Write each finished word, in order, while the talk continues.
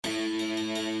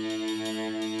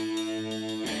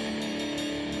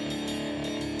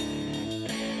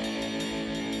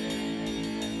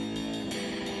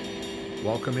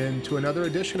Welcome in to another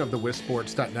edition of the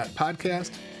WisSports.net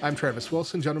podcast. I'm Travis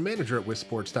Wilson, General Manager at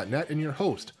WisSports.net and your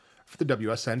host for the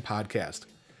WSN podcast.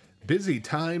 Busy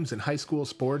times in high school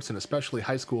sports and especially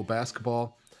high school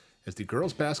basketball as the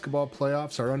girls basketball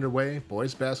playoffs are underway,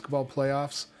 boys basketball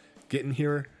playoffs getting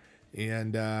here,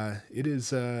 and it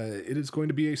is going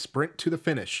to be a sprint to the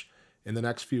finish in the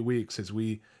next few weeks as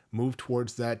we move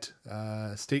towards that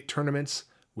state tournaments,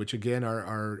 which again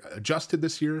are adjusted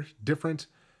this year, different.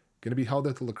 Going to be held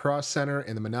at the La Crosse Center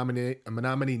in the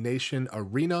Menominee Nation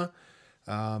Arena.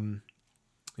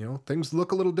 Things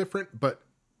look a little different, but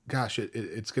gosh,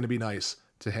 it's going to be nice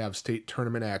to have state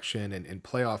tournament action and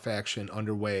playoff action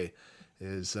underway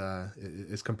as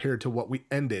compared to what we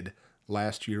ended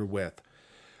last year with.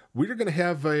 We're going to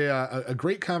have a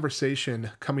great conversation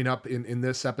coming up in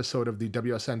this episode of the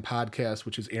WSN podcast,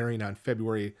 which is airing on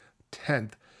February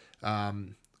 10th.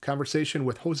 Conversation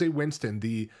with Jose Winston,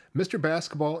 the Mr.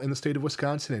 Basketball in the state of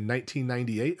Wisconsin in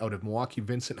 1998 out of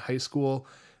Milwaukee-Vincent High School,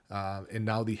 and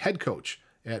now the head coach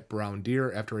at Brown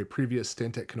Deer after a previous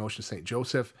stint at Kenosha St.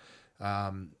 Joseph.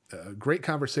 A great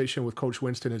conversation with Coach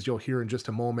Winston, as you'll hear in just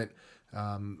a moment.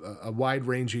 A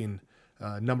wide-ranging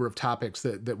number of topics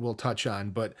that we'll touch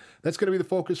on, but that's going to be the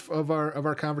focus of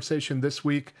our conversation this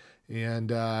week. And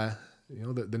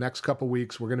the next couple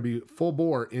weeks, we're going to be full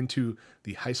bore into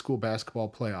the high school basketball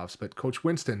playoffs. But Coach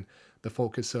Winston, the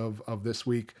focus of this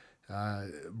week,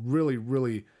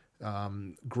 really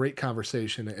great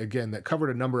conversation. Again, that covered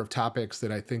a number of topics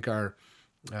that I think are,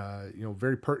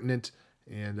 very pertinent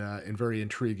and very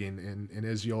intriguing. And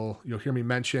as you'll hear me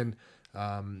mention,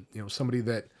 somebody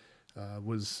that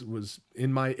was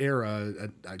in my era.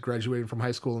 I graduated from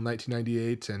high school in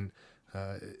 1998 and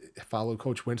followed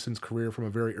Coach Winston's career from a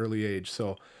very early age.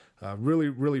 So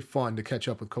really fun to catch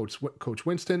up with Coach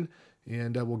Winston,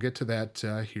 and we'll get to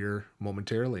that here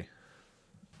momentarily.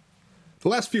 The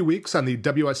last few weeks on the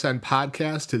WSN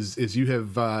podcast, as you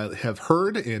have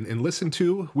heard and listened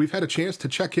to, we've had a chance to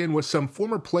check in with some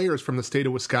former players from the state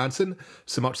of Wisconsin,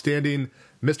 some outstanding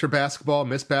Mr. Basketball,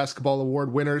 Miss Basketball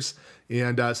Award winners,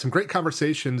 and some great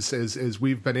conversations as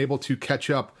we've been able to catch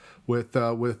up with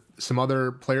some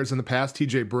other players in the past.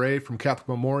 TJ Bray from Catholic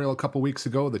Memorial a couple weeks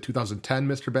ago, the 2010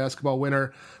 Mr. Basketball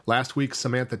winner. Last week,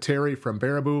 Samantha Terry from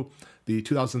Baraboo, the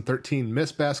 2013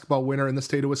 Miss Basketball winner in the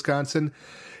state of Wisconsin.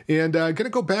 And going to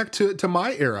go back to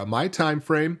my era, my time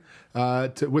frame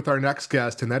with our next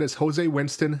guest, and that is Jose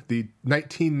Winston, the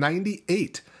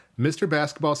 1998 Mr.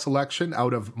 Basketball selection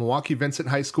out of Milwaukee-Vincent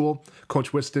High School.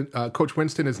 Coach Winston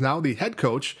is now the head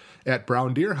coach at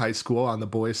Brown Deer High School on the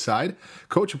boys' side.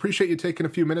 Coach, appreciate you taking a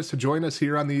few minutes to join us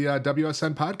here on the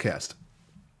WSN podcast.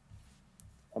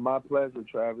 My pleasure,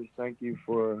 Travis. Thank you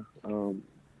for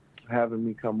having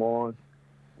me come on.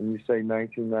 When you say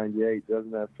 1998,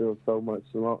 doesn't that feel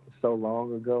so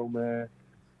long ago, man?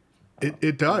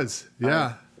 It does,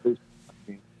 yeah.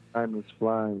 Time is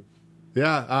flying.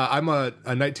 Yeah, I'm a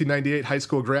 1998 high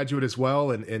school graduate as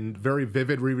well, and very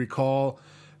vividly recall,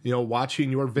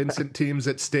 watching your Vincent teams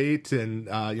at state and,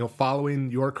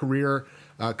 following your career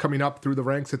coming up through the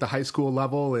ranks at the high school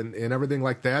level and everything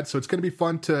like that. So it's going to be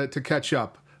fun to catch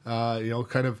up.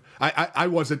 I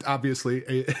wasn't obviously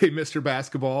a Mr.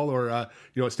 Basketball or a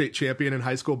state champion in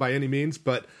high school by any means,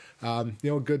 but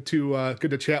good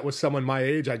to chat with someone my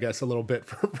age, I guess, a little bit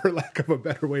for lack of a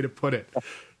better way to put it.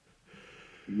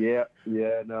 Yeah,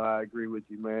 no, I agree with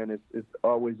you, man. It's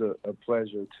always a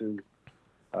pleasure to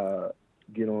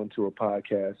get onto a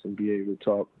podcast and be able to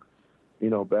talk,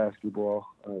 basketball,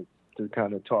 to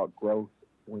kind of talk growth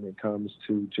when it comes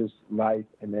to just life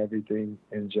and everything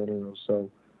in general. So,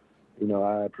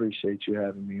 I appreciate you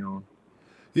having me on.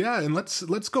 Yeah, and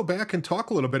let's go back and talk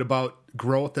a little bit about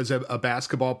growth as a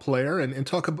basketball player and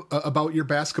talk about your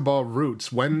basketball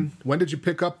roots. When did you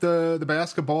pick up the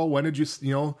basketball? When did you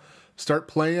start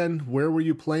playing? Where were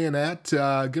you playing at?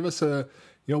 Give us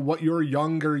what your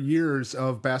younger years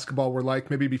of basketball were like,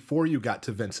 maybe before you got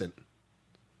to Vincent.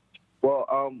 Well,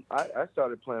 I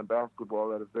started playing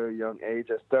basketball at a very young age.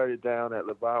 I started down at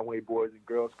Levon Way Boys and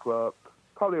Girls Club,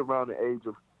 probably around the age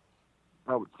of,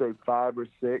 I would say, 5 or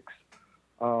 6.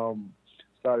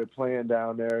 Started playing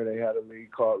down there. They had a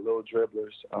league called Little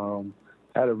Dribblers.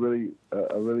 Had a really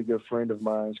good friend of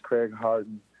mine, Craig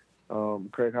Harden.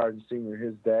 Craig Harden Sr.,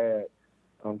 his dad,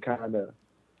 kind of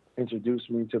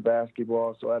introduced me to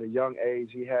basketball. So at a young age,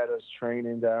 he had us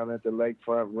training down at the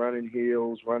lakefront, running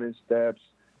hills, running steps,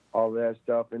 all that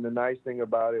stuff. And the nice thing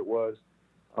about it was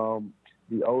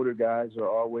the older guys are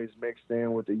always mixed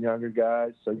in with the younger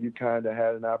guys. So you kind of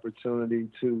had an opportunity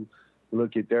to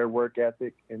look at their work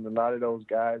ethic. And a lot of those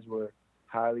guys were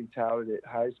highly talented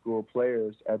high school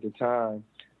players at the time.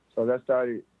 So as I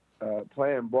started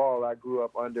playing ball, I grew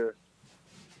up under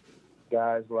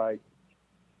guys like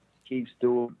Keith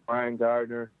Stewart, Brian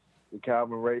Gardner, the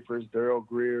Calvin Rayfords, Daryl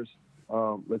Greers,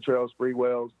 Latrell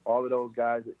Sprewells, all of those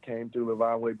guys that came through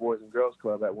Levine Way Boys and Girls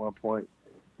Club at one point.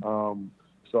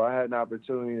 So I had an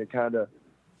opportunity to kind of,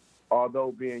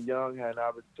 although being young, had an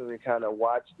opportunity to kind of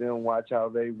watch them, watch how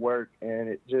they work, and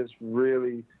it just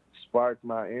really sparked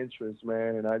my interest,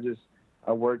 man. And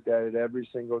I worked at it every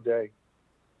single day.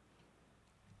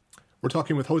 We're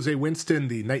talking with Jose Winston,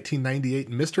 the 1998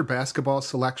 Mr. Basketball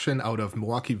selection out of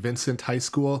Milwaukee Vincent High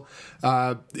School.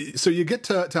 So you get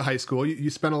to high school.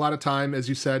 You spend a lot of time, as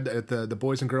you said, at the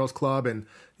Boys and Girls Club, and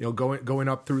going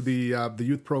up through the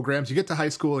youth programs. You get to high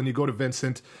school and you go to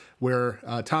Vincent, where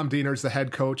Tom Diener's the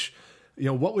head coach.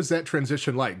 What was that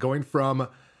transition like, going from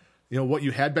what you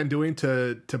had been doing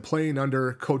to playing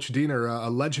under Coach Diener,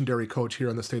 a legendary coach here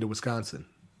in the state of Wisconsin?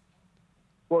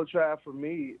 Well, Trav, for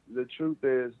me, the truth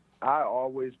is, I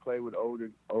always play with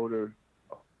older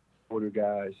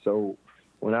guys. So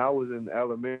when I was in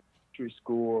elementary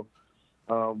school,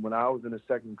 when I was in the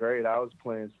second grade, I was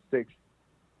playing fifth,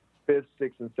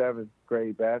 sixth, and seventh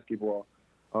grade basketball.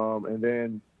 And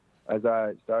then as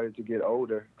I started to get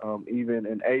older, even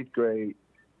in eighth grade,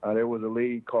 there was a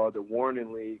league called the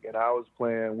Warning League, and I was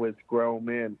playing with grown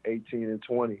men, 18 and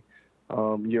 20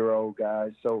 year old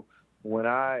guys. So when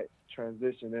I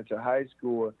transitioned into high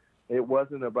school, it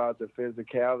wasn't about the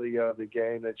physicality of the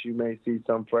game that you may see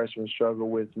some freshmen struggle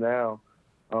with now.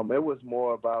 It was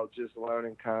more about just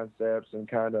learning concepts and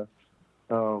kind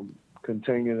of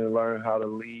continuing to learn how to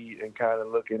lead and kind of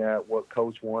looking at what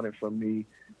coach wanted from me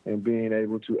and being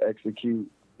able to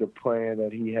execute the plan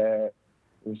that he had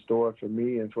in store for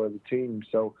me and for the team.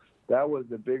 So that was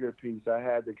the bigger piece. I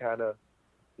had to kind of,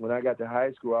 when I got to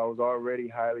high school, I was already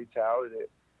highly talented.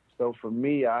 So for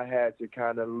me, I had to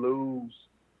kind of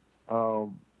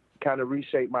kind of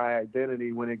reshape my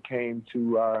identity when it came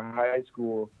to our high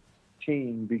school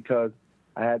team, because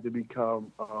I had to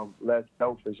become less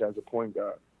selfish as a point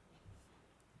guard.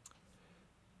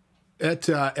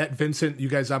 At Vincent, you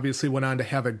guys obviously went on to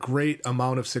have a great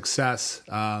amount of success.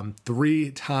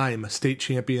 3-time state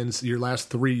champions your last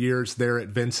 3 years there at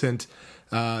Vincent.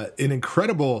 An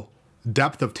incredible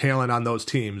depth of talent on those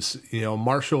teams.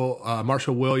 Marshall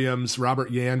Williams, Robert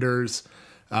Yanders,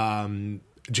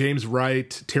 James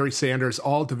Wright, Terry Sanders,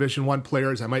 all Division I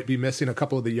players. I might be missing a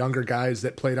couple of the younger guys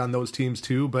that played on those teams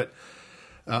too. But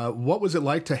what was it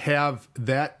like to have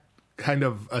that kind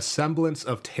of a semblance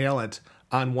of talent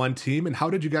on one team, and how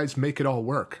did you guys make it all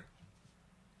work?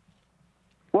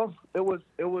 Well, it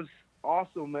was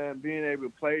awesome, man, being able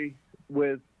to play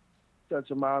with such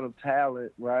amount of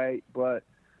talent, right? But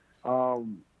the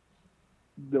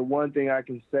one thing I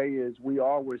can say is we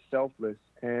all were selfless,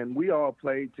 and we all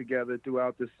played together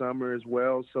throughout the summer as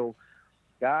well. So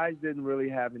guys didn't really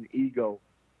have an ego.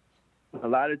 A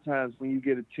lot of times when you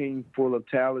get a team full of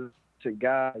talented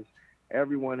guys,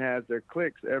 everyone has their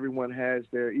cliques, everyone has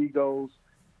their egos,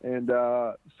 and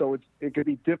so it could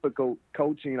be difficult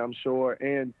coaching, I'm sure,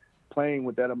 and playing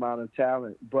with that amount of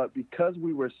talent. But because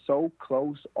we were so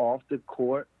close off the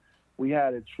court, we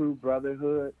had a true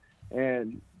brotherhood,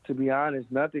 and to be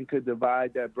honest, nothing could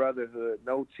divide that brotherhood.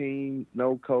 No team,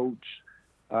 no coach,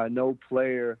 no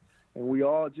player. And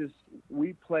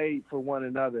we played for one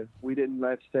another. We didn't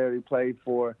necessarily play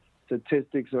for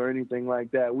statistics or anything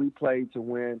like that. We played to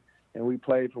win, and we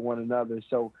played for one another.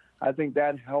 So I think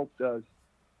that helped us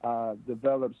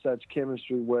develop such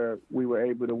chemistry where we were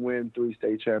able to win 3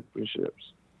 state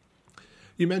championships.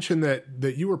 You mentioned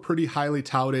that you were pretty highly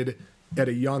touted at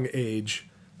a young age,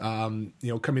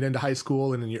 coming into high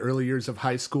school and in the early years of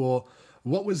high school.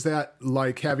 What was that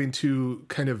like, having to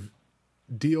kind of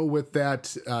deal with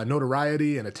that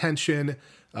notoriety and attention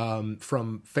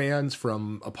from fans,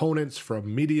 from opponents,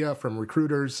 from media, from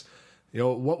recruiters?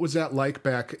 What was that like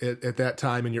back at that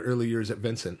time in your early years at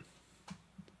Vincent?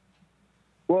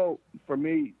 Well, for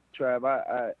me,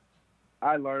 Trav,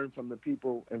 I learned from the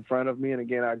people in front of me. And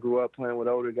again, I grew up playing with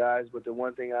older guys, but the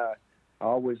one thing I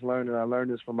always learned, and I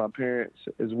learned this from my parents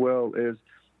as well, is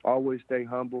always stay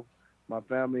humble. My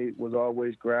family was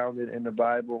always grounded in the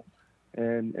Bible,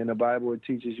 and in the Bible it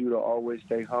teaches you to always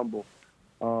stay humble.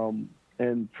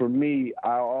 And for me,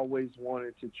 I always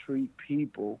wanted to treat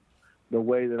people the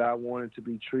way that I wanted to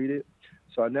be treated.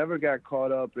 So I never got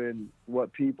caught up in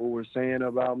what people were saying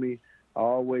about me. I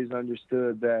always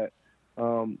understood that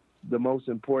the most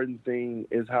important thing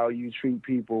is how you treat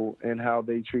people and how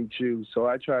they treat you. So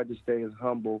I tried to stay as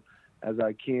humble as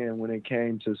I can when it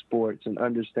came to sports, and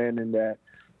understanding that,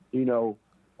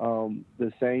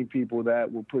 the same people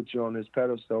that will put you on this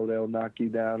pedestal, they'll knock you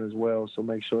down as well. So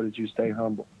make sure that you stay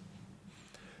humble.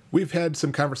 We've had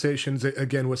some conversations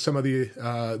again with some of the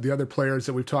other players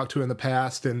that we've talked to in the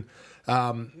past, and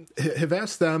have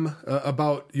asked them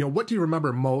about, what do you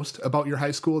remember most about your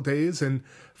high school days? And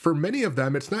for many of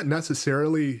them, it's not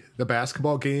necessarily the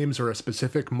basketball games or a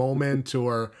specific moment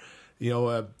or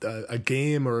a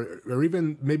game or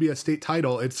even maybe a state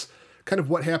title. It's kind of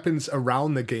what happens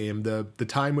around the game, the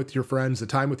time with your friends, the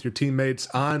time with your teammates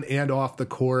on and off the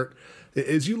court.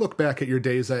 As you look back at your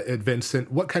days at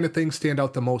Vincent, what kind of things stand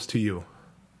out the most to you?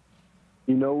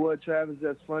 You know what, Travis?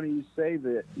 That's funny you say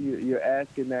that. You're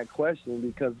asking that question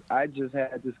because I just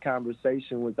had this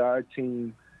conversation with our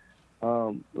team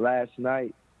last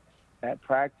night at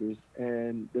practice,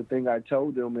 and the thing I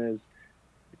told them is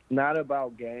it's not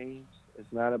about games.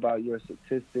 It's not about your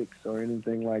statistics or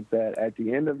anything like that. At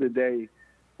the end of the day,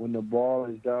 when the ball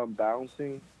is done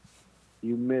bouncing,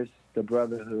 you miss the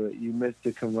brotherhood. You miss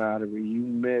the camaraderie. You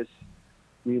miss,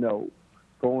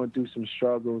 going through some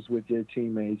struggles with your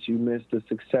teammates. You miss the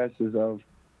successes that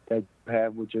you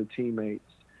have with your teammates.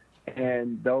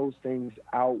 And those things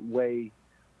outweigh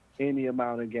any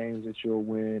amount of games that you'll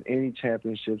win, any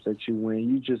championships that you win.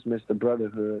 You just miss the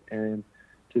brotherhood and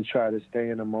to try to stay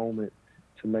in the moment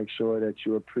to make sure that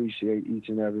you appreciate each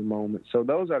and every moment. So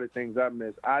those are the things I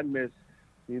miss. I miss,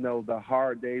 the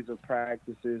hard days of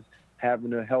practices,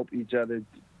 having to help each other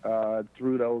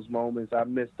through those moments. I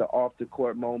miss the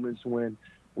off-the-court moments when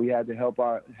we had to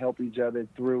help each other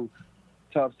through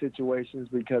tough situations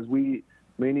because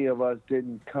many of us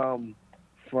didn't come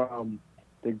from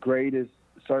the greatest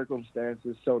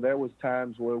circumstances. So there was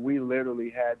times where we literally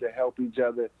had to help each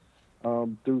other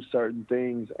through certain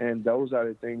things, and those are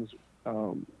the things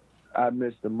I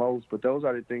miss the most. But those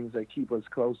are the things that keep us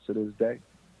close to this day.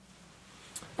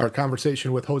 Our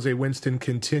conversation with Jose Winston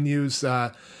continues.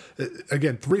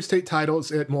 Again, 3 state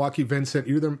titles at Milwaukee Vincent.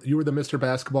 You were the Mr.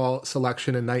 Basketball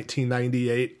selection in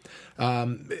 1998.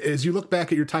 As you look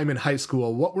back at your time in high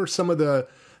school, what were some of the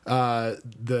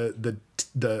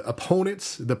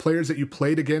opponents, the players that you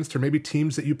played against, or maybe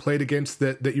teams that you played against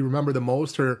that you remember the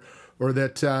most, or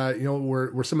that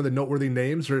were some of the noteworthy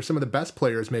names, or some of the best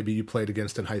players maybe you played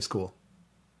against in high school?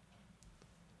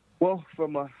 Well,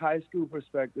 from a high school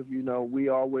perspective, we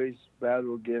always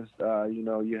battle against,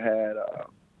 you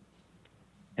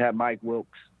had Mike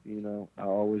Wilkes. I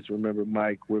always remember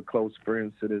Mike. We're close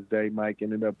friends to this day. Mike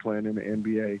ended up playing in the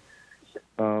NBA.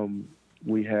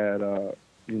 We had,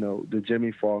 the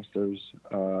Jimmy Fosters.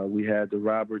 We had the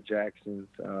Robert Jacksons,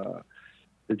 the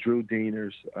Drew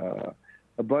Deaners,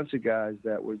 a bunch of guys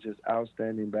that were just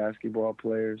outstanding basketball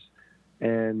players.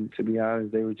 And to be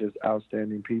honest, they were just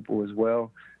outstanding people as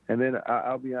well. And then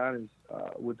I'll be honest,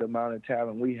 with the amount of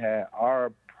talent we had,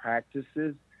 our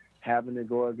practices, having to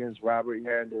go against Robert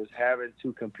Yanders, having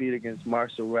to compete against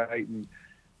Marshall Williams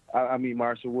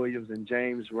and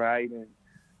James Wright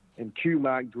and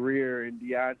Q-Mont Greer and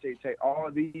Deontay Tate, all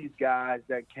of these guys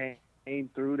that came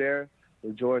through there,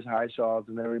 the George Highshaws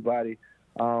and everybody,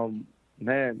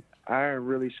 iron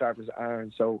really sharp as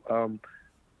iron. So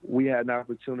we had an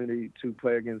opportunity to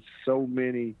play against so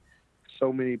many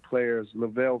players.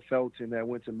 Lavelle Felton that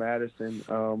went to Madison,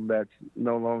 that's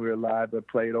no longer alive, but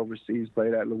played overseas,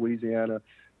 played at Louisiana,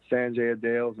 Sanjay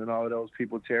Adales and all of those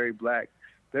people, Terry Black.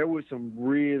 There were some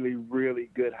really, really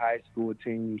good high school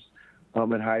teams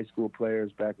and high school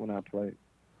players back when I played.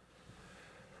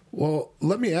 Well,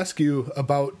 let me ask you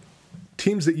about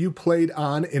teams that you played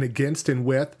on and against and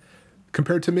with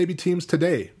compared to maybe teams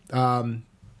today.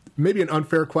 Maybe an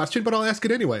unfair question, but I'll ask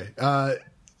it anyway.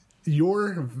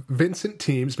 Your Vincent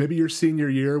teams, maybe your senior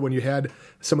year when you had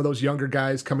some of those younger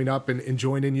guys coming up and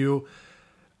joining you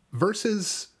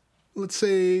versus, let's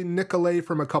say, Nicolet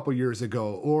from a couple years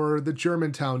ago, or the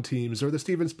Germantown teams or the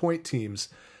Stevens Point teams,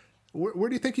 where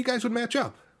do you think you guys would match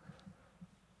up?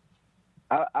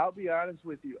 I'll be honest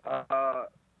with you.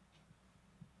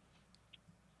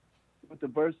 With the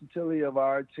versatility of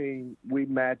our team, we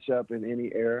match up in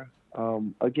any era.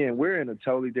 Again, we're in a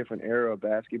totally different era of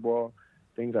basketball.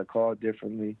 Things are called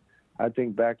differently. I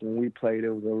think back when we played, it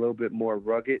was a little bit more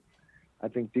rugged. I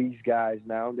think these guys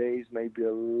nowadays may be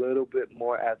a little bit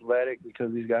more athletic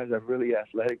because these guys are really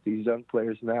athletic, these young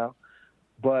players now.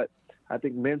 But I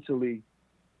think mentally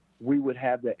we would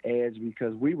have the edge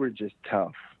because we were just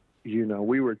tough.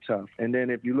 We were tough. And then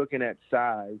if you're looking at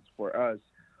size for us,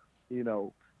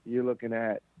 you're looking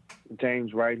at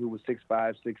James Wright, who was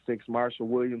 6'5", 6'6", Marshall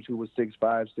Williams, who was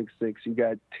 6'5", 6'6". You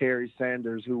got Terry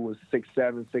Sanders, who was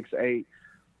 6'7", 6'8".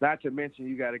 Not to mention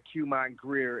you got a Q-Mont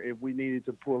Greer, if we needed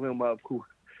to pull him up, who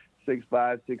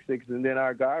 6'5", 6'6", and then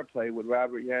our guard play with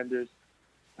Robert Yanders,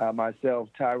 myself,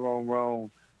 Tyrone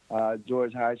Roan,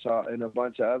 George Highshaw, and a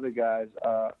bunch of other guys.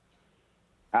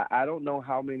 I don't know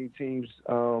how many teams,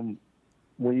 when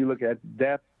you look at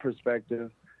depth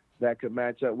perspective, that could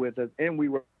match up with us. And we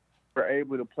were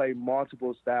able to play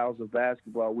multiple styles of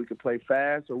basketball. We could play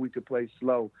fast or we could play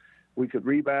slow. We could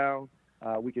rebound.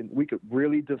 We could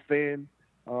really defend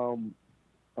all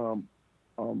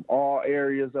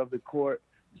areas of the court.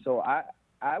 So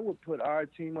I would put our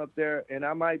team up there, and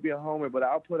I might be a homer, but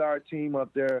I'll put our team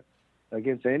up there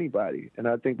against anybody, and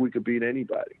I think we could beat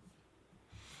anybody.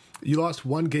 You lost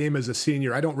one game as a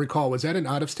senior. I don't recall. Was that an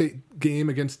out-of-state game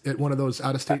at one of those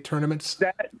out-of-state tournaments?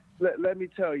 Let me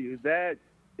tell you, that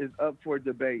is up for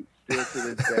debate still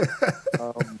to this day.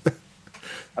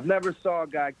 I've never saw a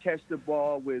guy catch the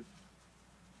ball with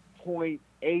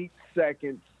 0.8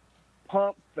 seconds,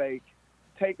 pump fake,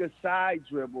 take a side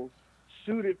dribble,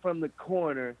 shoot it from the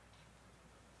corner,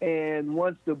 and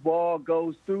once the ball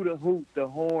goes through the hoop, the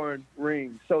horn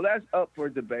rings. So that's up for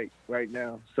debate right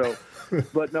now. So,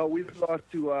 but no, we lost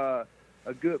to a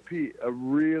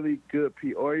really good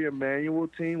Peoria Manual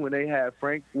team when they had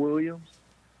Frank Williams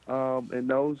and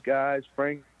those guys.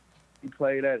 Frank, he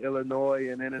played at Illinois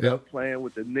and ended up playing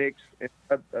with the Knicks and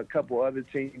a couple other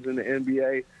teams in the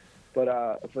NBA. But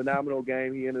a phenomenal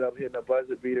game. He ended up hitting a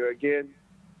buzzer beater again.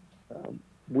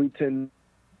 We tend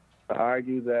to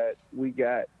argue that we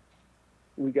got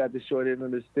the short end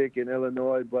of the stick in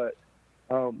Illinois, but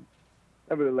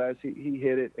nevertheless, he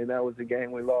hit it, and that was the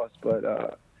game we lost. But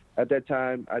at that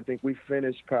time, I think we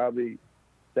finished probably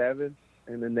 7th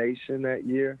in the nation that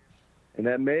year, and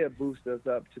that may have boosted us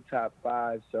up to top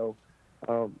 5. So,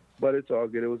 but it's all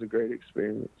good. It was a great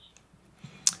experience.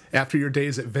 After your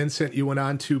days at Vincent, you went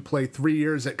on to play 3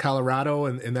 years at Colorado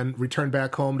and then returned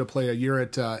back home to play a year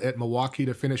at Milwaukee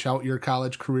to finish out your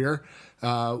college career.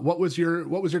 What was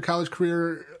your college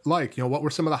career like? You know, what were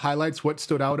some of the highlights? What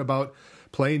stood out about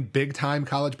playing big time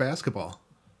college basketball?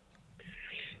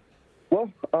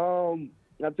 Well,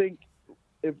 I think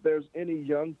if there's any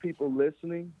young people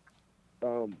listening,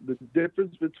 the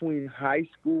difference between high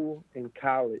school and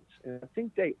college, and I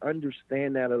think they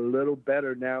understand that a little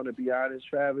better now, to be honest,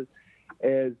 Travis,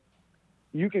 as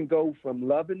you can go from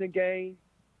loving the game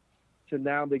to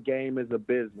now the game is a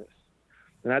business.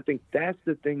 And I think that's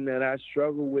the thing that I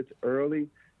struggled with early.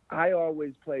 I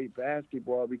always played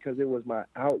basketball because it was my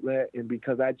outlet and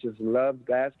because I just loved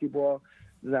basketball.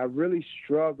 And I really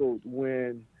struggled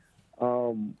when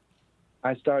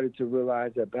I started to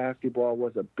realize that basketball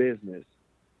was a business.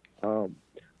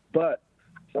 But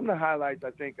some of the highlights,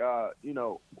 I think,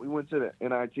 we went to the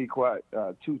NIT quite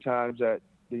 2 times at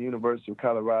the University of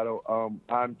Colorado.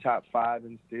 I'm top 5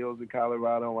 in steals in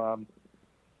Colorado. I'm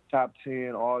top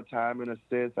 10 all-time in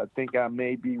assists. I think I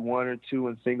may be 1 or 2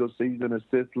 in single-season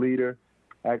assist leader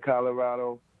at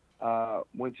Colorado.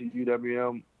 Went to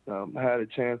UWM. Had a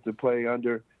chance to play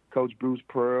under Coach Bruce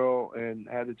Pearl and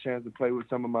had a chance to play with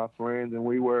some of my friends, and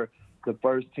we were the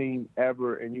first team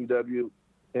ever in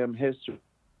UWM history.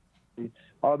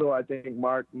 Although I think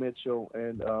Mark Mitchell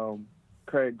and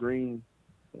Craig Green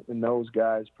and those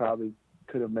guys probably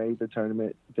could have made the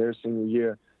tournament their senior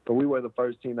year, but we were the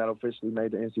first team that officially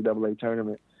made the NCAA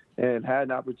tournament and had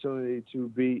an opportunity to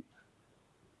beat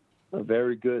a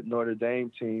very good Notre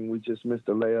Dame team. We just missed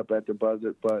a layup at the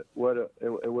buzzer, but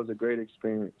it was a great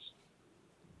experience.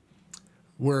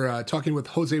 We're talking with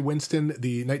Jose Winston,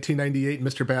 the 1998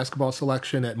 Mr. Basketball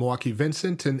selection at Milwaukee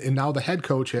Vincent, and now the head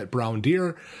coach at Brown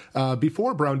Deer.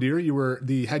 Before Brown Deer, you were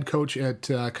the head coach at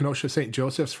Kenosha St.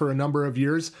 Joseph's for a number of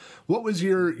years. What was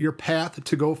your path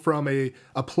to go from a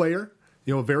player,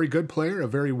 a very good player, a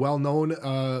very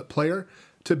well-known player,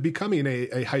 to becoming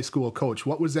a high school coach?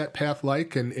 What was that path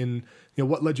like, and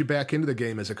what led you back into the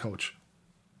game as a coach?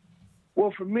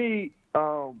 Well, for me,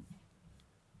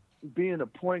 being a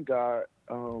point guard,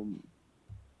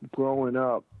 growing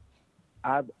up,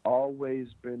 I've always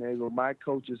been able, my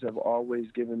coaches have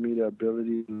always given me the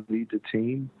ability to lead the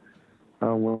team.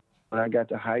 When I got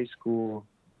to high school,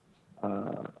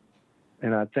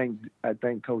 and I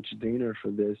thank Coach Diener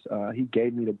for this, he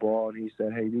gave me the ball and he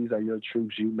said, hey, these are your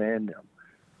troops, you man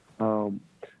them.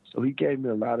 So he gave me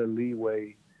a lot of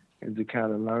leeway into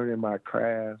kind of learning my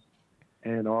craft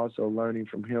and also learning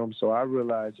from him. So I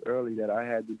realized early that I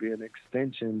had to be an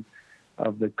extension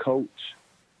of the coach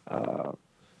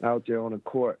out there on the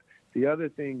court. The other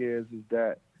thing is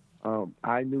that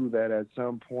I knew that at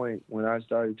some point when I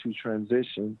started to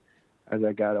transition as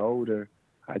I got older,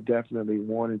 I definitely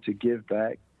wanted to give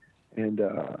back and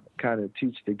kind of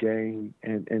teach the game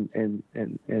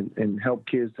and help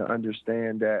kids to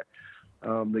understand that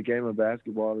The game of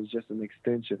basketball is just an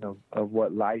extension of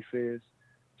what life is.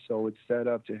 So it's set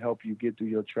up to help you get through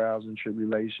your trials and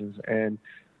tribulations. And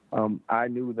I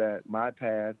knew that my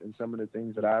path and some of the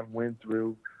things that I've went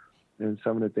through and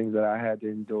some of the things that I had to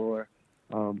endure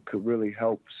could really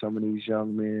help some of these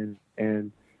young men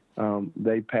and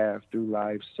they path through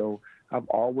life. So I've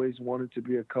always wanted to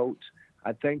be a coach.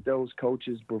 I think those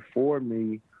coaches before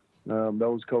me,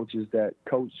 those coaches that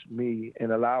coached me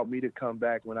and allowed me to come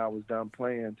back when I was done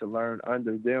playing to learn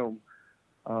under them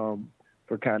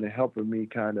for kind of helping me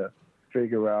kind of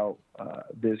figure out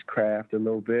this craft a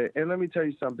little bit. And let me tell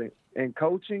you something. In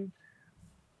coaching,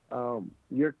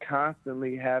 you're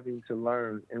constantly having to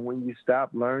learn. And when you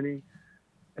stop learning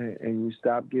and you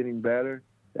stop getting better,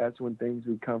 that's when things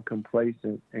become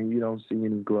complacent and you don't see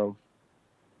any growth.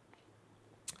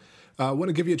 I want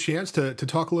to give you a chance to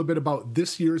talk a little bit about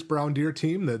this year's Brown Deer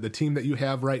team, the team that you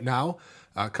have right now,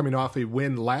 coming off a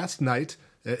win last night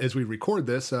as we record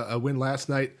this, a win last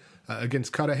night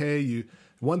against Cudahy. You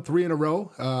won 3 in a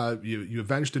row. You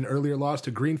avenged an earlier loss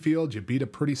to Greenfield. You beat a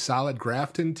pretty solid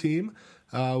Grafton team.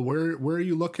 Where are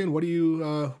you looking? What do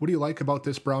you like about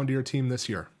this Brown Deer team this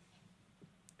year?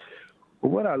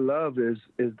 Well, what I love is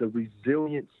the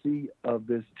resiliency of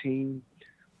this team.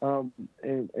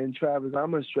 And Travis,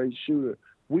 I'm a straight shooter.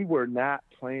 We were not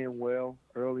playing well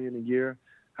early in the year.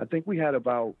 I think we had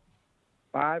about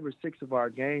 5 or 6 of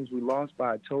our games we lost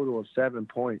by a total of 7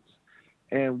 points.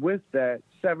 And with that,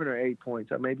 7 or 8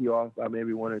 points, I may be off by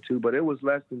maybe 1 or 2, but it was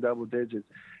less than double digits.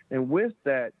 And with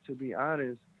that, to be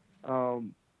honest,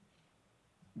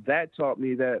 that taught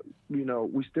me that,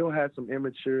 we still had some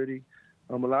immaturity.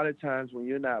 A lot of times when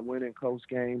you're not winning close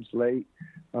games late,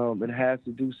 it has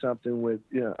to do something with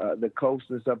the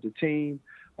closeness of the team,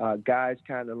 guys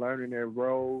kind of learning their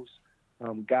roles,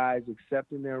 guys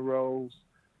accepting their roles,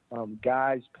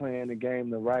 guys playing the game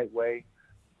the right way.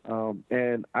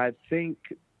 And I think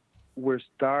we're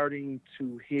starting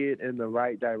to head in the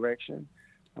right direction.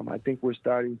 I think we're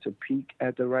starting to peak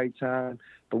at the right time.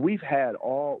 But we've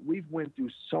went through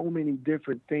so many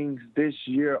different things this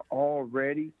year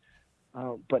already.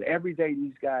 But every day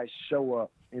these guys show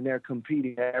up and they're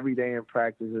competing every day in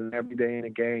practice and every day in the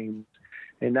games.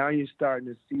 And now you're starting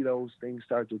to see those things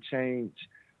start to change.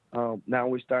 Now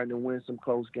we're starting to win some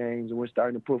close games and we're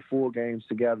starting to put full games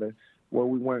together where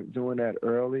we weren't doing that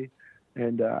early.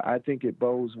 And I think it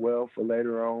bodes well for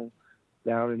later on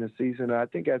down in the season. I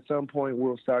think at some point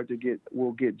we'll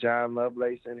get John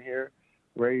Lovelace in here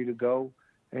ready to go.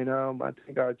 And I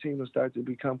think our team will start to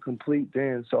become complete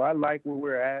then. So I like where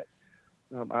we're at.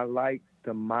 I like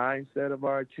the mindset of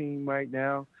our team right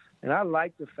now. And I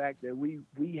like the fact that we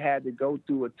had to go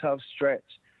through a tough stretch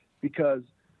because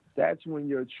that's when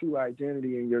your true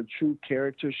identity and your true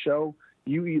character show.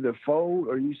 You either fold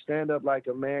or you stand up like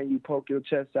a man, you poke your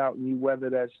chest out and you weather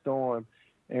that storm.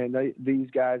 And these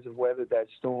guys have weathered that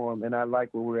storm, and I like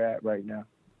where we're at right now.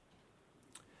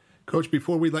 Coach,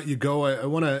 before we let you go, I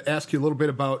want to ask you a little bit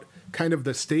about kind of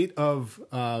the state of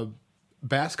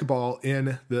basketball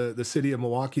in the city of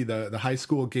Milwaukee, the high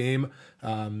school game.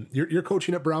 You're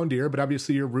coaching at Brown Deer, but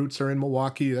obviously your roots are in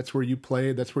Milwaukee. That's where you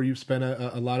played. That's where you've spent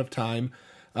a lot of time.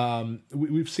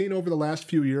 We've seen over the last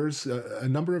few years a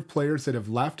number of players that have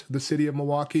left the city of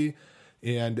Milwaukee,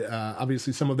 and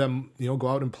obviously some of them go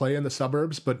out and play in the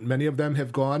suburbs, but many of them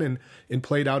have gone and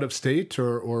played out of state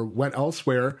or went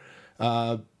elsewhere.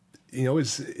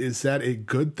 Is that a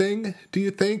good thing, do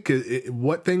you think?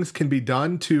 What things can be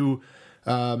done to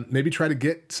maybe try to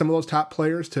get some of those top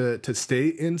players to stay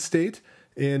in state?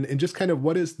 And just kind of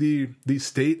what is the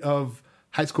state of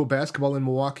high school basketball in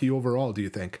Milwaukee overall, do you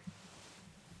think?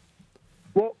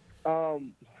 Well,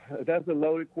 that's a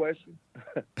loaded question.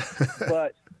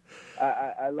 But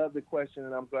I love the question,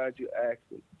 and I'm glad you asked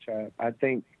it, Chad. I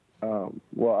think,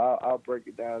 I'll break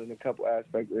it down in a couple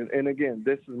aspects. And again,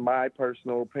 this is my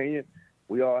personal opinion.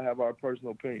 We all have our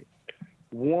personal opinion.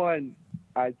 One,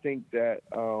 I think that,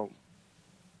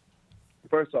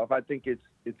 first off, I think it's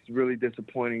really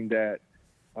disappointing that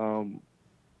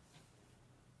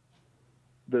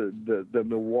the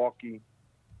Milwaukee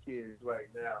kids right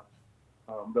now,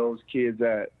 those kids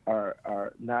that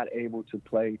are not able to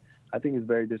play, I think it's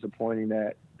very disappointing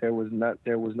that there was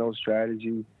no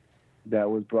strategy that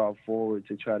was brought forward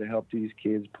to try to help these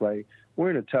kids play. We're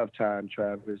in a tough time,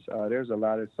 Travis. There's a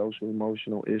lot of social,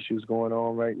 emotional issues going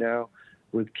on right now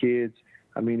with kids.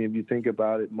 I mean, if you think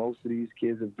about it, most of these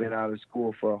kids have been out of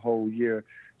school for a whole year.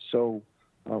 So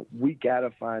we got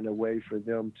to find a way for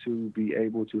them to be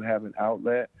able to have an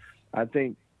outlet. I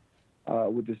think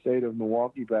with the state of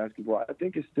Milwaukee basketball, I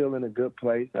think it's still in a good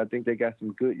place. I think they got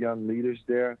some good young leaders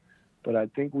there. but I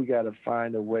think we got to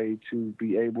find a way to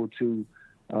be able to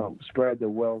spread the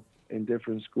wealth in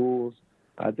different schools.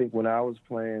 I think when I was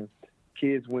playing,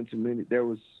 kids went to there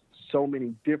was so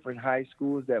many different high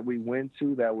schools that we went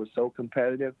to that was so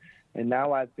competitive. And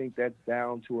now I think that's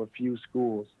down to a few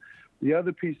schools. The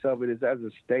other piece of it is, as a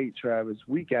state, Travis,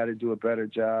 we got to do a better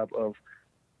job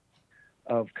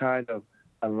of kind of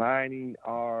aligning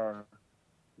our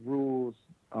rules,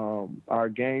 our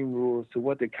game rules, to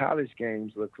what the college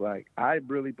games look like. I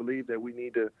really believe that we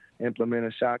need to implement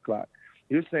a shot clock.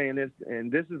 You're saying this,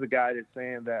 and this is a guy that's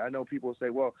saying that. I know people say,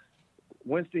 well,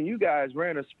 Winston, you guys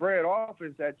ran a spread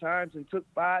offense at times and took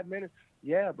 5 minutes.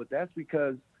 Yeah, but that's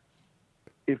because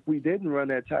if we didn't run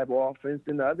that type of offense,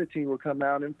 then the other team would come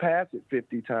out and pass it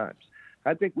 50 times.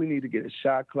 I think we need to get a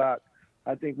shot clock.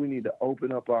 I think we need to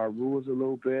open up our rules a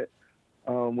little bit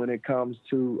when it comes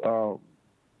to, or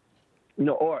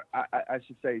I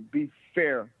should say be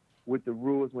fair with the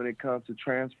rules when it comes to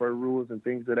transfer rules and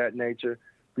things of that nature.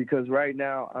 Because right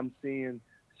now I'm seeing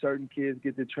certain kids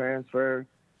get the transfer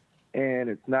and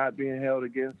it's not being held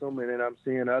against them. And then I'm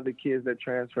seeing other kids that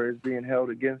transfer is being held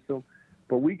against them.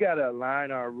 But we got to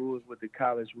align our rules with the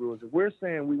college rules. If we're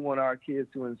saying we want our kids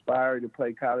to inspire to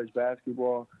play college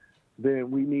basketball,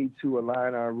 then we need to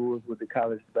align our rules with the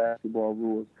college basketball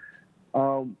rules.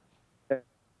 Going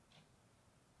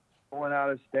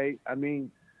out of state, I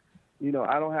mean,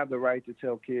 I don't have the right to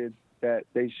tell kids that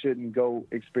they shouldn't go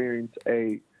experience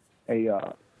a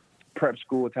prep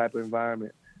school type of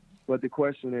environment. But the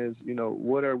question is,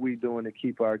 what are we doing to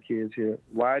keep our kids here?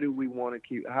 How do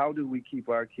we keep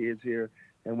our kids here?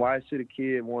 And why should a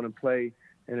kid want to play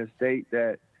in a state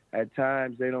that at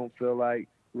times they don't feel like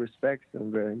respects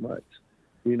them very much,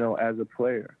 as a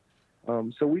player?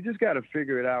 So we just got to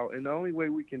figure it out. And the only way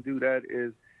we can do that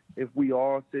is if we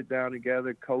all sit down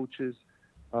together, coaches,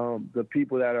 the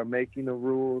people that are making the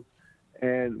rules,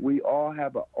 and we all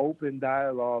have an open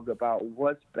dialogue about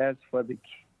what's best for the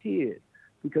kid.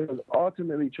 Because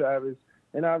ultimately, Travis,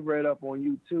 and I've read up on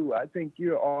you too, I think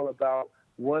you're all about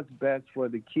what's best for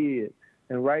the kid.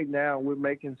 And right now we're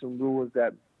making some rules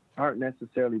that aren't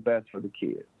necessarily best for the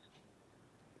kids.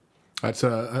 That's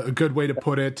a good way to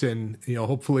put it. And,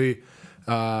 hopefully,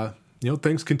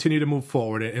 things continue to move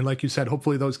forward. And like you said,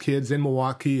 hopefully those kids in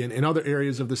Milwaukee and in other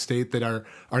areas of the state that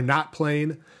are not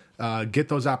playing get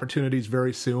those opportunities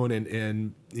very soon.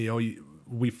 And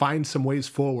we find some ways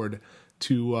forward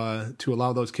to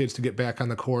allow those kids to get back on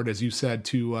the court, as you said,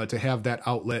 to have that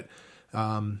outlet.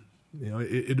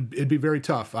 It'd be very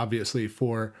tough, obviously,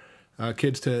 for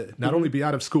kids to not only be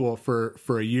out of school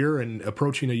for a year and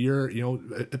approaching a year,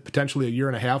 potentially a year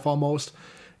and a half almost,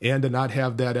 and to not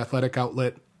have that athletic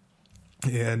outlet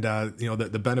and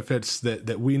the benefits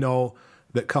that we know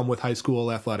that come with high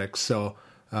school athletics. So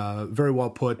very well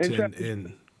put.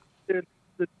 And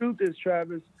the truth is,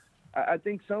 Travis, I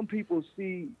think some people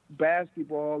see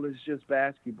basketball as just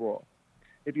basketball.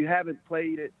 If you haven't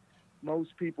played it,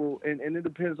 most people, and it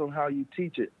depends on how you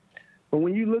teach it. But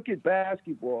when you look at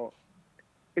basketball,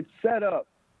 it's set up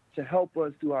to help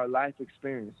us through our life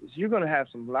experiences. You're going to have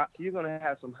some highs, you're going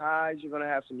to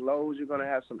have some lows, you're going to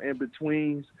have some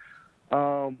in-betweens.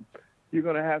 You're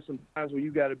going to have some times where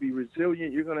you got to be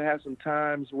resilient. You're going to have some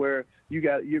times where you're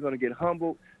going to get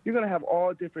humbled. You're going to have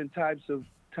all different types of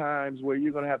times where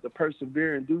you're going to have to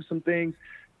persevere and do some things.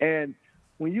 And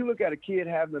when you look at a kid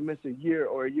having to miss a year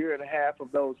or a year and a half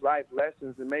of those life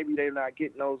lessons, and maybe they're not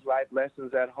getting those life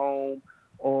lessons at home,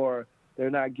 or they're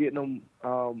not getting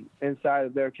them inside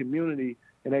of their community,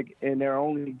 and they're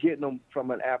only getting them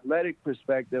from an athletic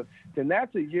perspective, then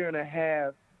that's a year and a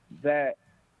half that,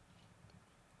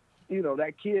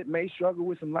 that kid may struggle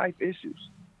with some life issues.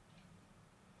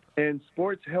 And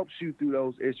sports helps you through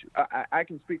those issues. I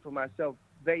can speak for myself.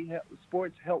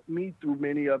 Sports helped me through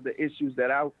many of the issues that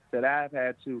I've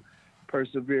had to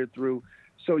persevere through.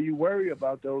 So you worry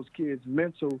about those kids'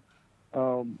 mental,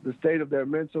 the state of their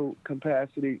mental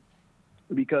capacity,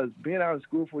 because being out of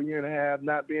school for a year and a half,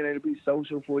 not being able to be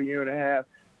social for a year and a half,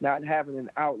 not having an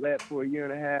outlet for a year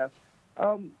and a half,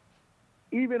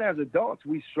 even as adults,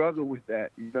 we struggle with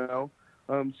that,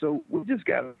 So we just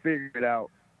got to figure it out.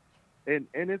 And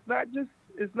it's not just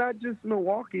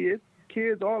Milwaukee. It's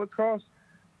kids all across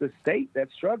the state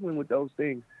that's struggling with those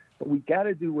things. But we got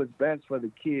to do what's best for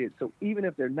the kids. So even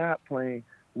if they're not playing,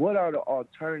 what are the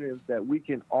alternatives that we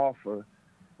can offer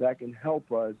that can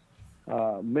help us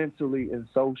mentally and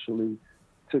socially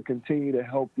to continue to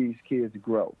help these kids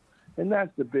grow? And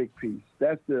that's the big piece.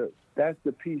 That's the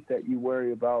piece that you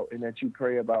worry about and that you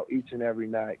pray about each and every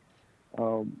night,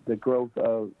 the growth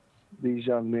of these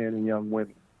young men and young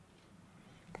women.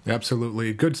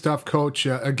 Absolutely. Good stuff, Coach.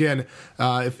 Again,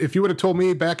 if you would have told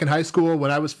me back in high school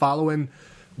when I was following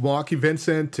Milwaukee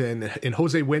Vincent and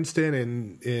Jose Winston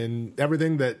and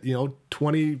everything that,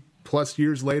 20 plus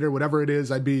years later, whatever it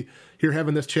is, I'd be here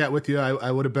having this chat with you.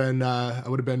 I would have been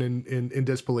in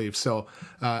disbelief. So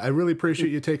I really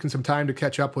appreciate you taking some time to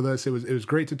catch up with us. It was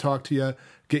great to talk to you,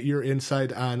 get your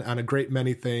insight on a great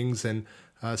many things, and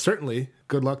certainly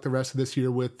good luck the rest of this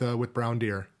year with Brown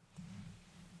Deer.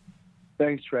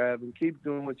 Thanks, Trav, and keep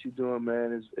doing what you're doing,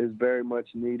 man. Is very much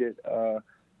needed.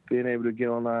 Being able to get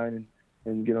online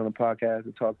and get on a podcast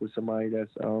and talk with somebody that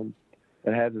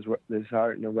has his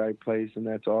heart in the right place, and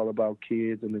that's all about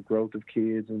kids and the growth of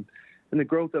kids and the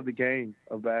growth of the game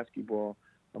of basketball.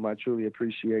 I truly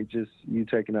appreciate just you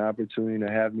taking the opportunity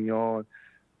to have me on,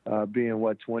 being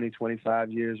 20,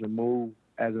 25 years removed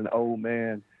as an old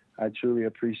man. I truly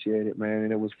appreciate it, man,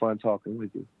 and it was fun talking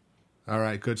with you. All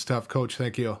right, good stuff, Coach.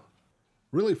 Thank you.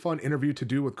 Really fun interview to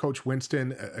do with Coach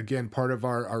Winston. Again, part of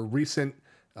our recent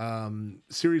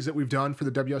series that we've done for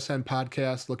the WSN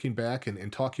podcast, looking back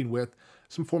and talking with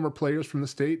some former players from the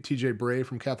state. TJ Bray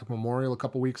from Catholic Memorial a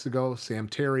couple weeks ago, Sam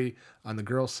Terry on the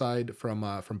girls' side from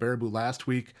Baraboo last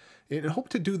week, and hope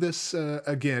to do this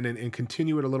again and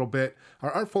continue it a little bit.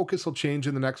 Our focus will change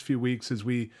in the next few weeks as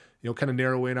we kind of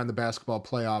narrow in on the basketball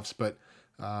playoffs, but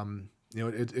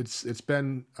it's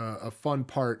been a fun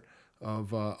part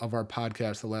of our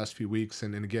podcast the last few weeks,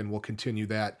 and again we'll continue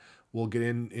that. We'll get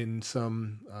in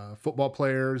some football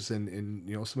players and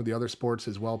some of the other sports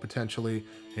as well potentially,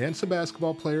 and some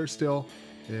basketball players still,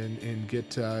 and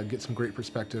get some great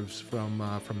perspectives from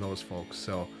those folks.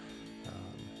 So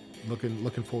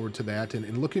looking forward to that,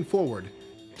 and looking forward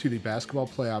to the basketball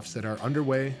playoffs that are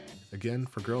underway again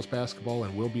for girls basketball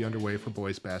and will be underway for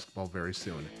boys basketball very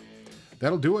soon.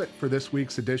 That'll do it for this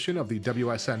week's edition of the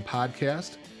WSN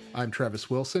podcast. I'm Travis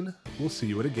Wilson. We'll see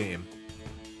you at a game.